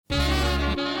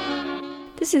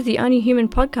This is the Only Human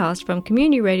podcast from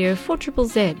Community Radio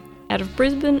 4ZZZ out of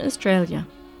Brisbane, Australia.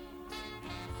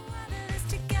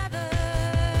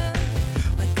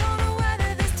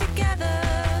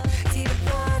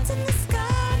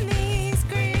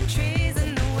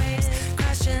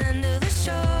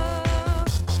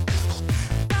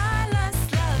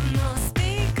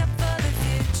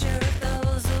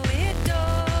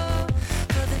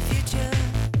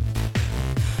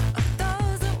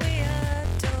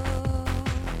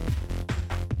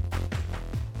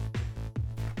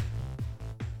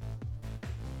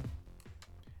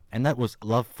 And that was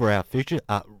Love for Our Future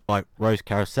by Rose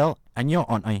Carousel. And you're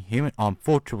on A Human on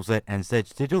 4ZZZ and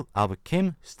Zed's Digital with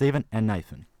Kim, Stephen and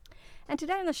Nathan. And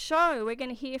today on the show, we're going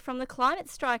to hear from the climate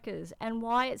strikers and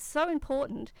why it's so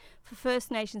important for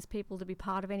First Nations people to be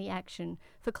part of any action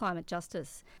for climate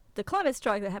justice. The climate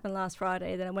strike that happened last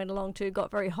Friday that I went along to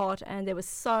got very hot, and there were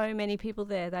so many people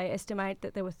there. They estimate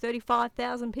that there were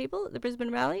 35,000 people at the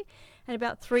Brisbane rally and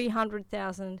about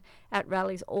 300,000 at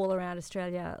rallies all around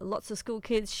Australia. Lots of school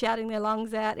kids shouting their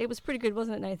lungs out. It was pretty good,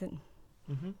 wasn't it, Nathan?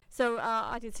 Mm-hmm. So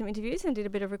I did some interviews and did a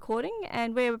bit of recording,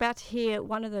 and we're about to hear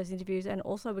one of those interviews, and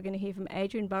also we're going to hear from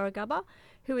Adrian Barragubba,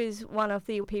 who is one of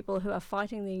the people who are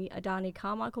fighting the Adani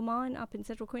Carmichael mine up in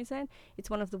central Queensland. It's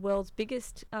one of the world's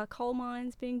biggest coal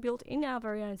mines being built in our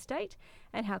very own state,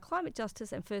 and how climate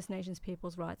justice and First Nations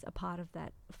people's rights are part of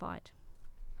that fight.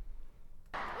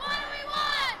 What do we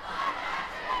want?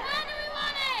 When do we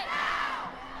want it?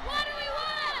 What do we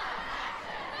want? When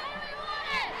do we want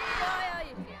it? Why are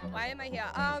you here? Why am I here?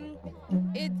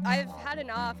 I've had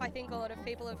enough. I think a lot of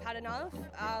people have had enough.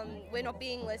 We're not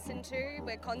being listened to.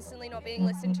 We're constantly not being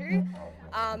listened to.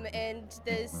 And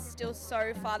there's still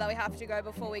so far that we have to go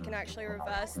before we can actually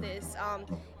reverse this.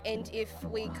 And if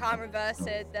we can't reverse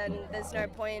it, then there's no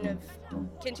point of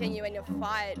continuing to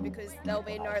fight, because there'll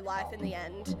be no life in the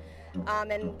end.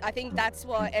 And I think that's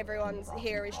what everyone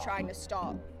here is trying to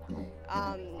stop.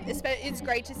 It's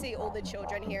great to see all the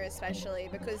children here, especially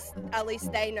because at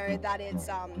least they know that it's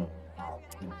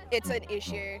an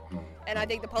issue, and I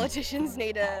think the politicians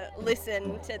need to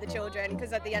listen to the children,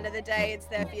 because at the end of the day it's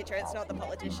their future, it's not the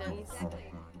politicians.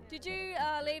 Did you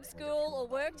leave school or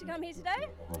work to come here today?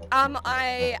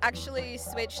 I actually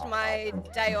switched my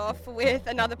day off with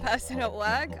another person at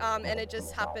work, and it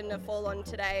just happened to fall on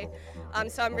today.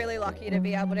 So I'm really lucky to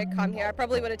be able to come here. I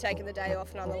probably would have taken the day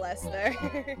off nonetheless, though.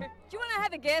 Do you want to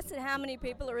have a guess at how many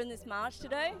people are in this march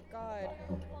today? God,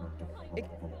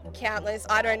 countless.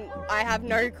 I have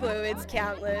no clue. It's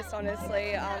countless,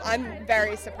 honestly. I'm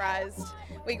very surprised.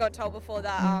 We got told before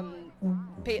that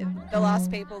the last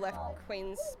people left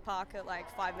Queen's Park at like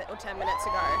 5 or 10 minutes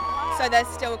ago. So they're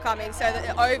still coming. So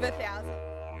over 1,000.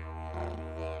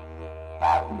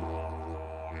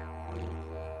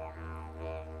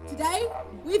 Today,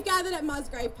 we've gathered at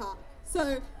Musgrave Park.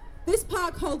 So this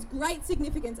park holds great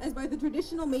significance as both a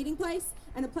traditional meeting place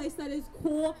and a place that is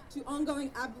core to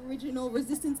ongoing Aboriginal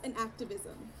resistance and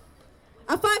activism.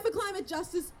 Our fight for climate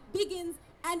justice begins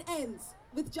and ends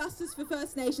with justice for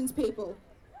First Nations people.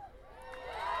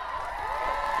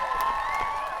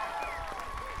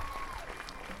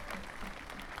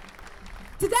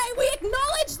 Today we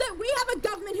acknowledge that we have a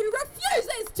government who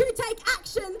refuses to take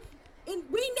action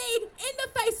we need in the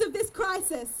face of this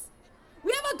crisis.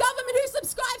 We have a government who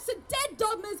subscribes to dead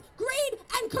dogmas, greed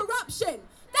and corruption.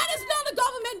 That is not a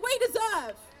government we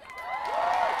deserve.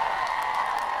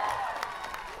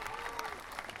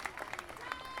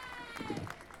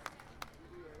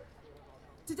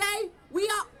 Today, we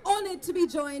are honoured to be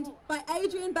joined by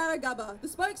Adrian Barragubba, the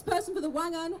spokesperson for the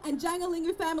Wangan and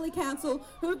Jangalingu Family Council,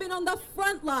 who have been on the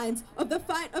front lines of the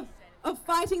fight of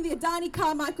fighting the Adani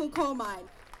Carmichael coal mine.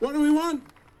 What do we want?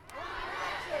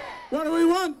 What do we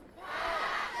want?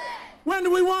 When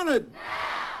do we want it? Now.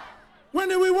 When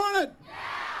do we want it?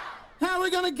 Now. How are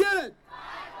we going to get it?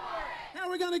 Fight for it. How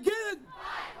are we going to get it?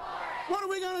 Fight for it. What are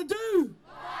we going to do?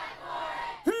 Fight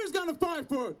for it. Who's going to fight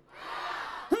for it?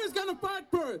 Now. Who's going to fight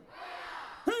for it?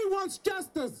 Now. Who wants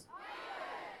justice?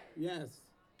 Yes.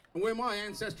 And where my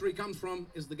ancestry comes from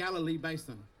is the Galilee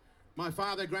Basin. My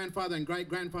father, grandfather and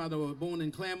great-grandfather were born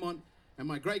in Claremont, and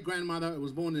my great-grandmother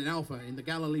was born in Alpha in the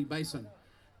Galilee Basin.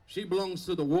 She belongs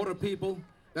to the water people.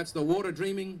 That's the water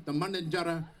dreaming, the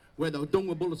Mundinjara, where the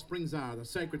Dungwabulla Springs are, the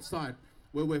sacred site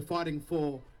where we're fighting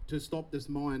for to stop this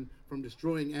mine from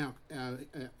destroying our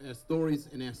stories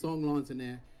and our songlines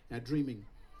and our dreaming.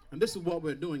 And this is what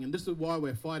we're doing, and this is why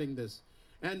we're fighting this.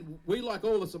 And we like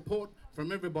all the support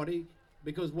from everybody,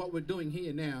 because what we're doing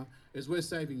here now is we're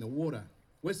saving the water.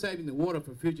 We're saving the water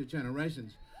for future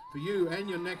generations, for you and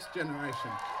your next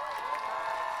generation.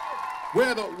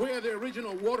 We're the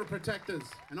original water protectors,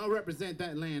 and I represent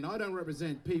that land. I don't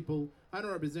represent people. I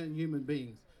don't represent human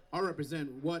beings. I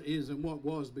represent what is and what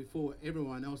was before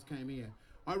everyone else came here.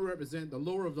 I represent the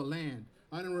law of the land.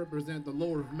 I don't represent the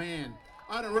law of man.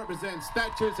 I don't represent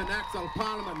statutes and acts of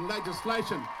parliament and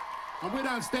legislation. And we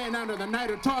don't stand under the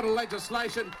native title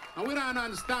legislation, and we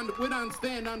don't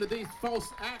stand under these false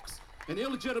acts and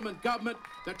illegitimate government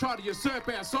that try to usurp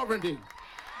our sovereignty.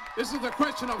 This is a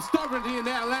question of sovereignty in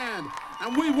our land,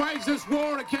 and we wage this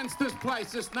war against this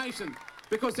place, this nation,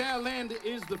 because our land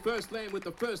is the first land with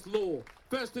the first law.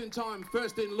 First in time,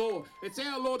 first in law. It's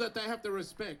our law that they have to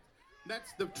respect.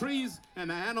 That's the trees and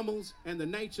the animals and the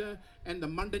nature and the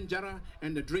Mundinjara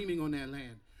and the dreaming on our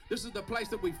land. This is the place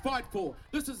that we fight for.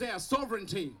 This is our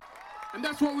sovereignty. And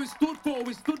that's what we stood for.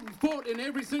 We stood and fought in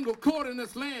every single court in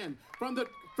this land, from the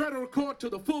federal court to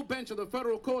the full bench of the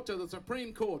federal court to the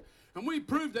Supreme Court. And we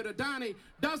proved that Adani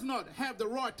does not have the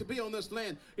right to be on this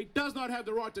land. He does not have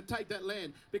the right to take that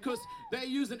land because they're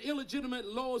using illegitimate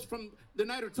laws from the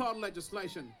native title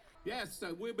legislation. Yes,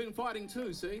 so we've been fighting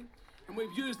too, see? And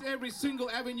we've used every single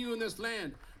avenue in this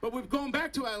land. But we've gone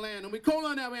back to our land and we call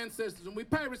on our ancestors and we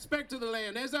pay respect to the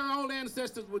land as our old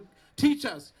ancestors would teach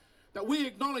us, that we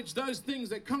acknowledge those things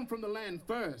that come from the land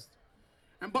first.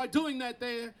 And by doing that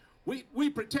there, we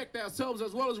protect ourselves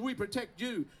as well as we protect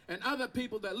you and other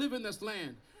people that live in this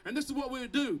land. And this is what we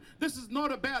do. This is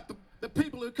not about the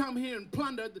people who come here and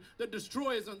plunder, the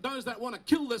destroyers and those that want to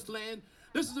kill this land.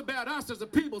 This is about us as a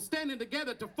people standing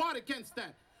together to fight against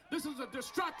that. This is a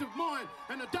destructive mind,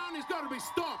 and Adani's got to be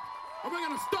stopped. And we're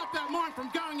going to stop that mind from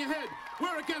going ahead.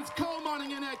 We're against coal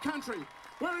mining in our country.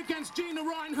 We're against Gina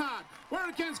Reinhardt. We're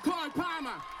against Clive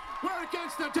Palmer. We're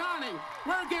against Adani.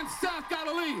 We're against South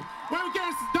Galilee. We're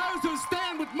against those who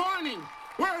stand with mining.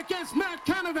 We're against Matt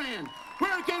Canavan.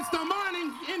 We're against the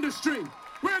mining industry.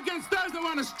 We're against those that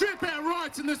want to strip our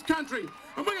rights in this country.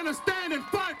 And we're going to stand and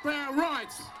fight for our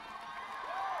rights.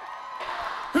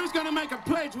 Who's going to make a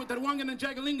pledge with the Wangan and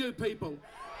Jagalingou people?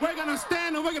 We're going to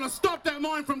stand and we're going to stop that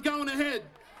mine from going ahead.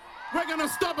 We're going to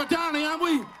stop Adani, aren't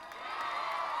we?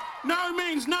 No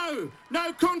means no.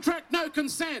 No contract, no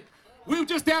consent. We're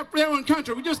just out there in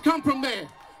country. We just come from there.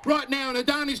 Right now, and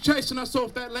Adani's chasing us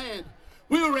off that land.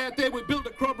 We were out there, we built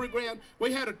a crockery ground.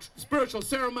 We had a spiritual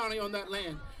ceremony on that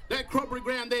land. That crockery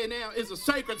ground there now is a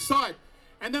sacred site.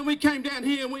 And then we came down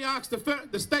here and we asked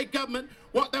the state government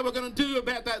what they were going to do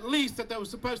about that lease that they were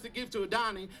supposed to give to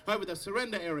Adani over the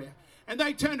surrender area. And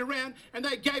they turned around and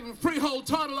they gave them freehold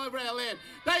title over our land.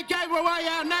 They gave away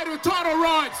our native title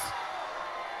rights.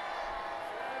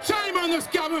 Shame on this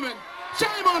government.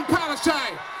 Shame on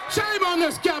Palaszczuk. Shame on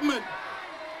this government.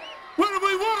 What do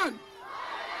we want?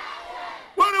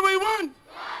 What do we want?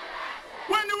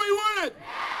 When do we want it?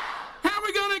 How are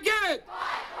we going to get it?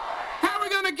 How are we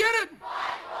going to get it?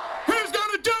 Who's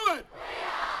going to do it?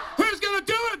 Who's going to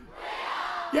do it?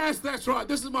 Yes, that's right.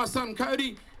 This is my son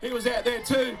Cody. He was out there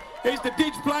too. He's the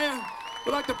didge player.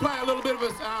 We'd like to play a little bit of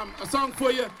a song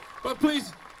for you. But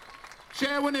please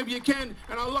share whenever you can.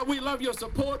 And we love your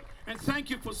support. And thank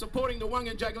you for supporting the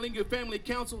Wangan Jagalingou Family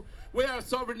Council. We are a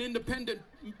sovereign, independent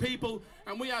people,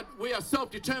 and we are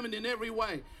self-determined in every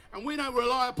way. And we don't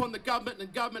rely upon the government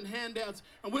and government handouts,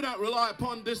 and we don't rely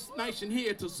upon this nation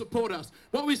here to support us.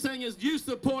 What we're saying is you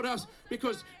support us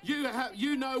because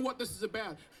you know what this is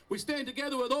about. We stand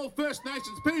together with all First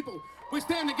Nations people. We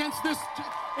stand against this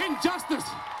injustice.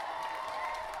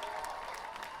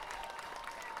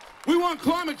 We want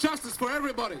climate justice for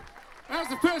everybody. As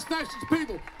the First Nations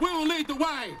people, we will lead the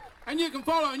way. And you can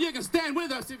follow and you can stand with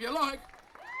us if you like.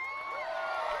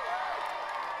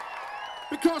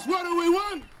 Because what do we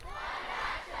want?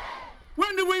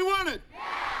 When do we want it?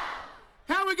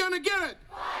 How are we going to get it?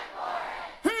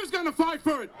 Who's going to fight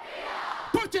for it?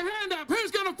 Put your hand up.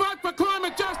 Who's going to fight for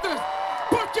climate justice?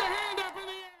 Put your hand up in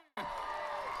the air.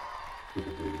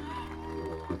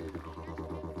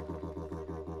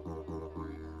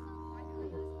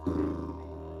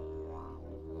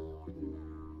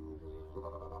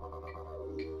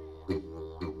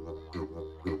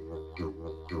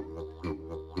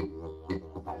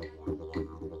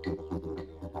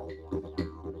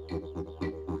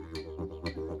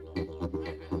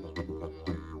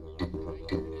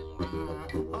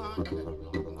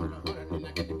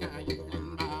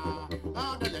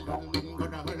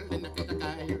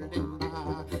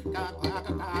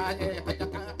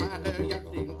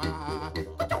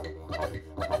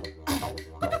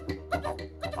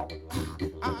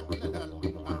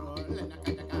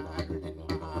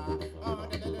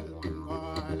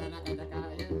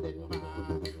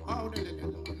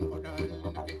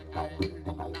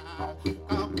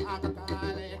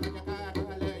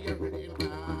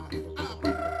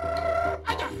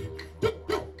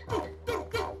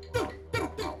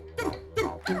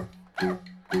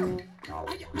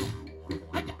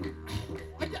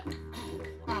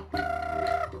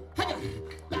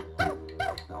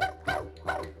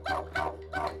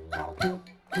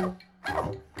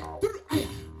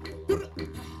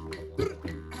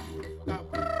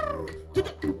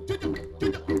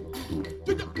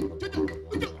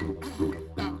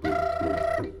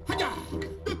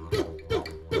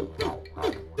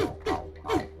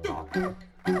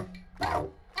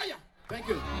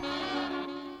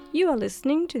 are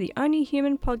listening to the Only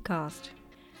Human podcast.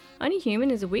 Only Human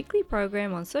is a weekly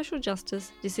program on social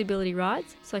justice, disability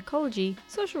rights, psychology,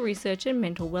 social research and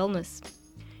mental wellness.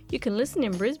 You can listen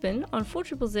in Brisbane on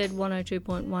 4ZZZ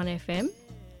 102.1 FM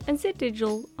and Z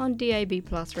Digital on DAB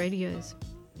Plus radios.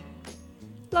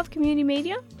 Love community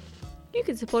media? You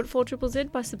can support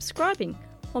 4ZZZ by subscribing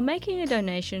or making a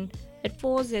donation at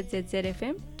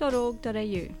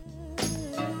 4ZZZFM.org.au.